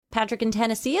Patrick in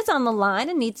Tennessee is on the line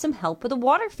and needs some help with a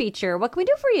water feature. What can we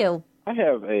do for you? I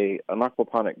have an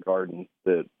aquaponic garden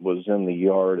that was in the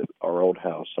yard at our old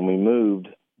house, and we moved.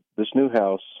 This new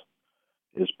house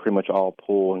is pretty much all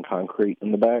pool and concrete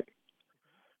in the back.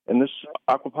 And this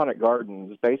aquaponic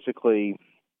garden is basically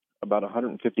about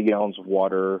 150 gallons of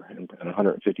water and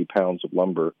 150 pounds of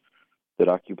lumber that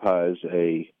occupies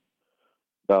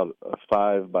about a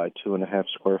 5 by 2.5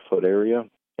 square foot area.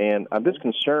 And I'm just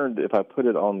concerned if I put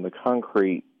it on the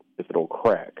concrete, if it'll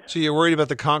crack. So you're worried about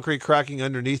the concrete cracking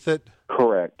underneath it?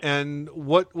 Correct. And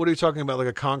what are you talking about, like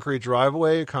a concrete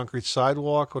driveway, a concrete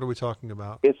sidewalk? What are we talking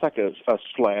about? It's like a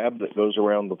slab that goes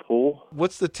around the pool.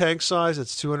 What's the tank size?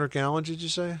 It's 200 gallons, did you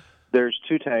say? There's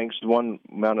two tanks, one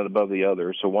mounted above the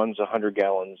other. So one's 100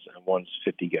 gallons and one's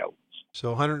 50 gallons. So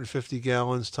 150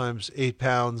 gallons times 8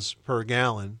 pounds per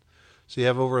gallon. So you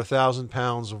have over 1,000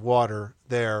 pounds of water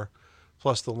there,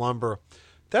 plus the lumber.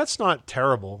 That's not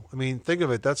terrible. I mean, think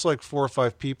of it. That's like 4 or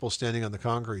 5 people standing on the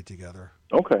concrete together.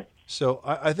 Okay. So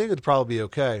I think it'd probably be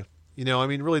okay. You know, I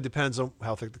mean, it really depends on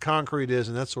how thick the concrete is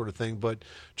and that sort of thing. But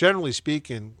generally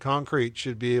speaking, concrete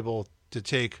should be able to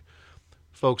take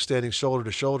folks standing shoulder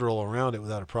to shoulder all around it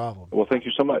without a problem. Well, thank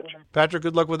you so much. Patrick,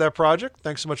 good luck with that project.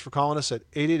 Thanks so much for calling us at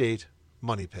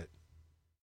 888-MONEY-PIT.